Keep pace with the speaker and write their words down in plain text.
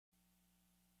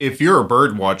If you're a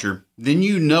bird watcher, then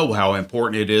you know how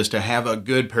important it is to have a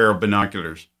good pair of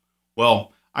binoculars.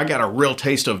 Well, I got a real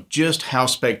taste of just how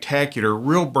spectacular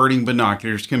real birding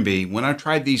binoculars can be when I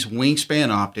tried these Wingspan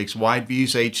Optics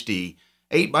Wideviews HD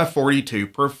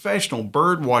 8x42 professional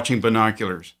bird watching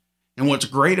binoculars. And what's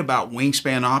great about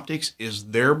Wingspan Optics is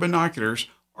their binoculars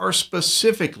are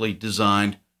specifically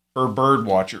designed for bird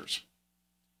watchers.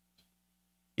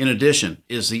 In addition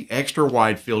is the extra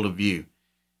wide field of view.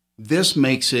 This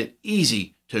makes it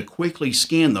easy to quickly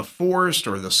scan the forest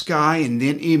or the sky and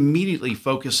then immediately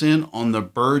focus in on the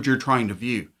bird you're trying to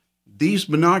view. These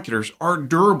binoculars are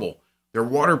durable, they're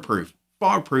waterproof,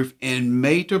 fogproof, and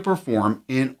made to perform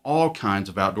in all kinds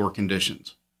of outdoor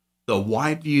conditions. The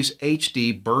Wideviews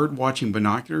HD bird watching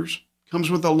binoculars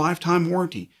comes with a lifetime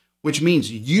warranty, which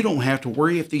means you don't have to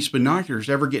worry if these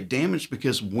binoculars ever get damaged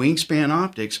because Wingspan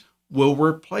Optics will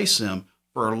replace them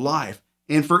for life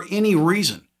and for any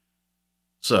reason.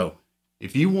 So,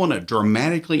 if you want to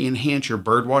dramatically enhance your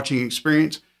birdwatching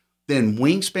experience, then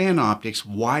Wingspan Optics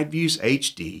Wideviews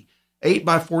HD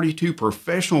 8x42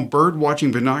 professional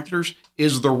birdwatching binoculars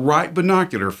is the right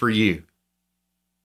binocular for you.